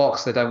out of the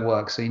box they don't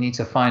work. So you need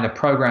to find a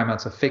programmer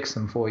to fix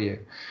them for you,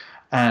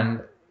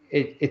 and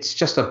it's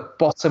just a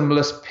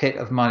bottomless pit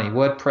of money.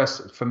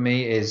 WordPress for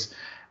me is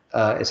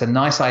it's a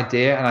nice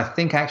idea, and I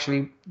think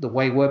actually the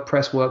way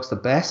WordPress works the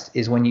best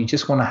is when you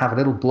just want to have a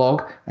little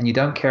blog and you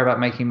don't care about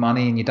making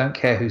money and you don't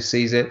care who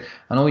sees it,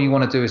 and all you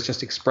want to do is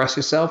just express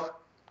yourself.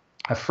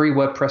 A free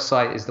WordPress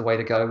site is the way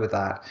to go with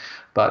that.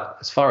 But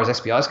as far as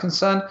SBI is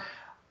concerned,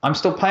 I'm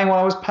still paying what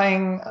I was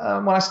paying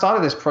when I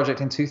started this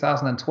project in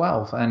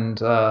 2012,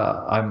 and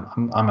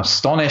I'm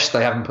astonished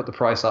they haven't put the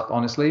price up,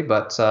 honestly.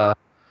 But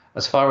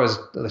as far as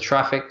the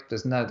traffic,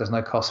 there's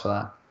no cost for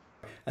that.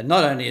 And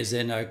not only is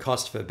there no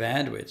cost for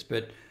bandwidth,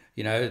 but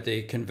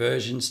the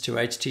conversions to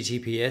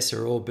HTTPS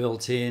are all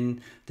built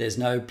in. There's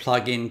no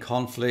plug-in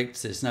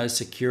conflicts. There's no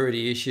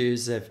security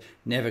issues. They've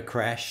never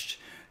crashed.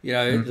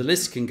 The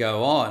list can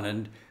go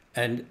on,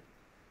 and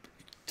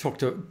talk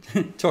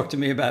to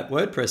me about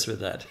WordPress with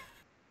that.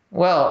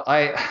 Well,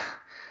 I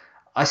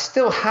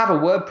still have a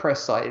WordPress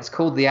site. It's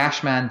called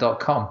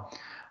theashman.com,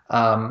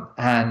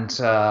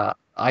 and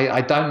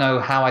I don't know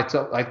how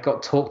I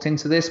got talked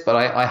into this, but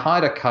I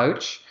hired a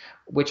coach,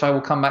 which I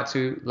will come back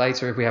to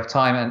later if we have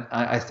time. And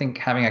I think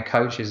having a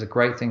coach is a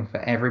great thing for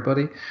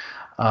everybody,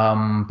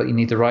 but you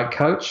need the right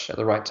coach at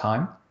the right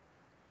time.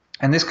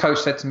 And this coach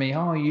said to me,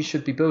 "Oh, you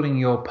should be building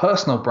your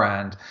personal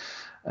brand.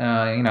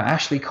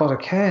 Ashley Cotter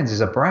Cairns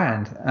is a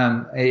brand,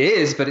 and it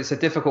is, but it's a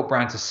difficult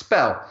brand to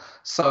spell."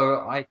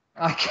 So I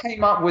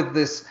came up with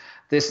this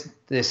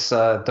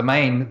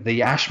domain,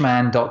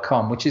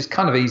 theashman.com, which is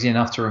kind of easy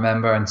enough to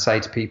remember and say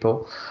to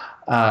people.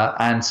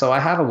 And so I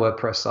have a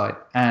WordPress site,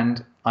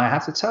 and I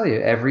have to tell you,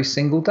 every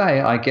single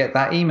day I get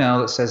that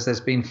email that says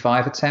there's been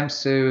 5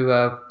 attempts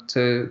to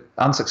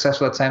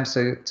unsuccessful attempts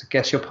to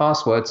guess your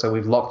password, so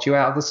we've locked you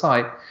out of the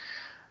site.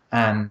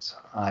 And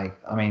I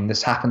mean,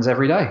 this happens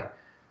every day.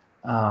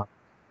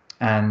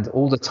 And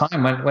all the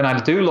time when I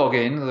do log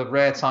in, the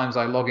rare times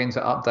I log in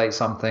to update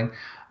something,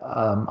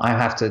 I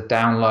have to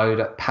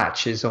download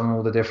patches on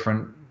all the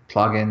different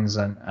plugins,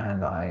 and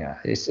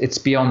it's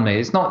beyond me.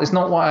 It's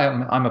not what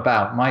I'm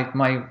about.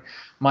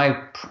 My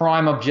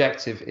prime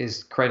objective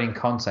is creating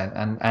content,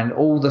 and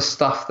all the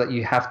stuff that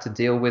you have to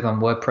deal with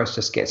on WordPress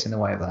just gets in the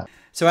way of that.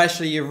 So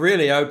actually, you've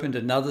really opened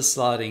another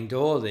sliding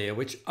door there,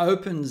 which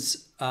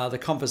opens the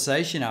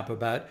conversation up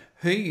about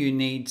who you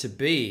need to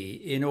be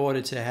in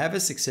order to have a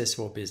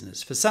successful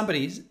business. For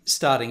somebody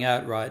starting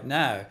out right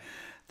now,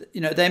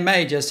 they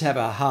may just have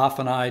a half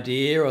an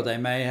idea, or they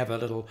may have a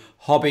little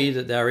hobby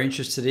that they're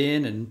interested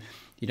in and,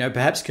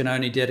 perhaps can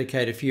only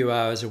dedicate a few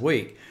hours a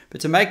week.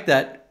 But to make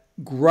that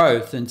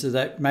growth and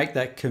make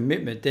that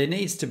commitment, there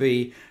needs to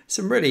be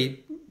some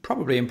really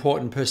probably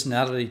important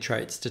personality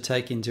traits to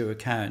take into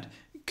account.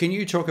 Can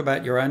you talk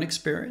about your own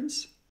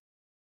experience?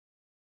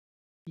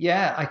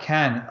 Yeah, I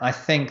can. I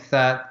think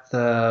that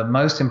the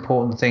most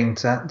important thing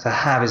to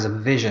have is a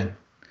vision.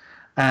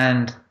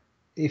 And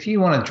if you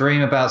want to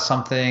dream about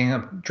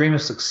something, dream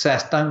of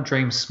success, don't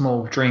dream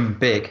small, dream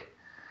big.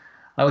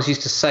 I always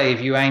used to say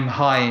if you aim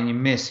high and you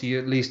miss, you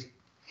at least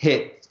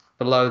hit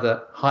below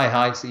the high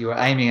heights that you were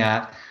aiming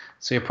at.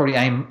 So you probably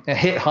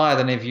hit higher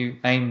than if you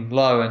aim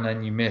low and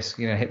then you miss,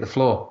 hit the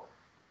floor.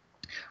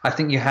 I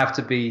think you have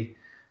to be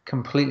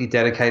completely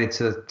dedicated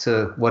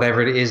to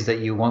whatever it is that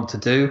you want to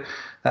do.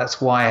 That's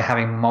why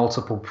having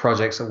multiple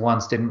projects at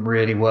once didn't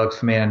really work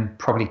for me and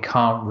probably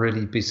can't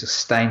really be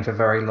sustained for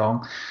very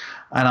long.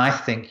 And I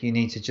think you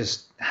need to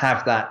just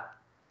have that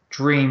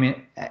dream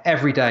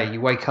every day.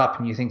 You wake up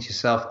and you think to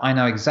yourself, I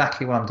know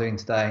exactly what I'm doing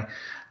today.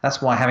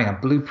 That's why having a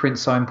blueprint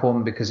is so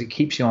important, because it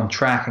keeps you on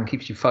track and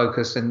keeps you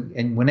focused.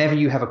 And whenever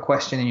you have a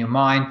question in your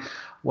mind,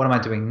 what am I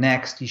doing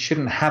next? You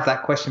shouldn't have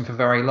that question for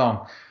very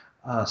long.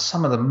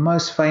 Some of the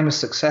most famous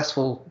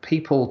successful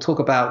people talk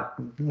about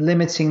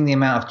limiting the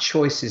amount of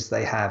choices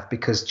they have,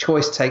 because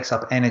choice takes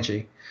up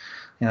energy.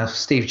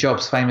 Steve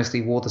Jobs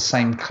famously wore the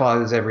same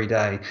clothes every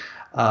day.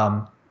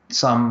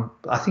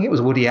 I think it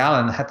was Woody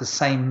Allen, had the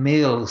same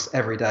meals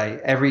every day.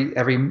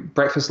 Every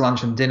breakfast,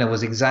 lunch, and dinner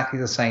was exactly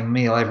the same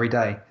meal every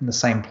day in the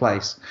same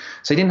place.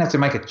 So he didn't have to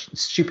make a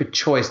stupid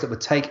choice that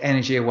would take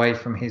energy away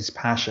from his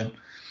passion.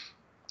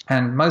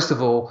 And most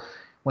of all,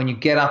 when you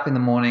get up in the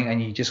morning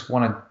and you just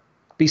want to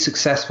be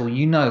successful,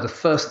 the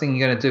first thing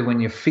you're going to do when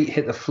your feet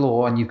hit the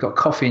floor and you've got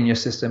coffee in your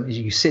system is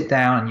you sit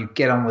down and you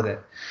get on with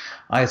it.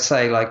 I'd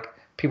say,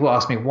 people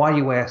ask me, why do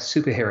you wear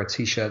superhero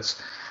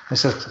t-shirts? I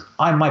said,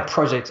 my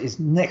project is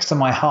next to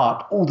my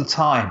heart all the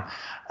time.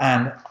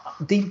 And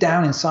deep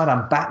down inside,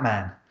 I'm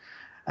Batman.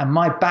 And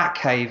my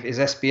Batcave is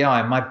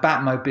SBI. My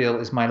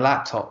Batmobile is my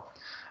laptop.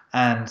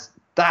 And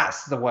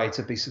that's the way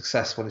to be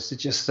successful, is to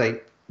just say,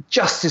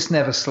 justice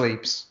never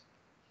sleeps.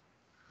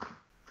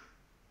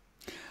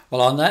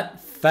 Well, on that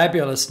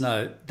fabulous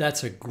note,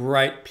 that's a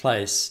great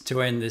place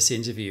to end this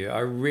interview. I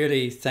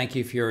really thank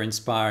you for your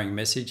inspiring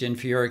message and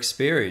for your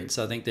experience.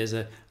 I think there's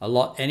a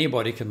lot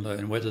anybody can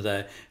learn, whether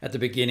they're at the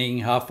beginning,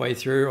 halfway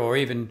through, or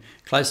even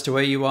close to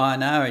where you are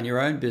now in your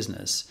own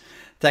business.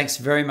 Thanks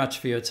very much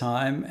for your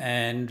time,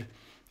 and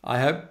I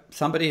hope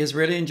somebody has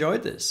really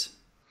enjoyed this.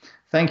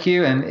 Thank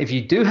you. And if you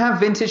do have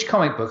vintage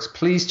comic books,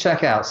 please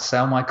check out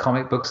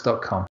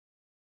sellmycomicbooks.com.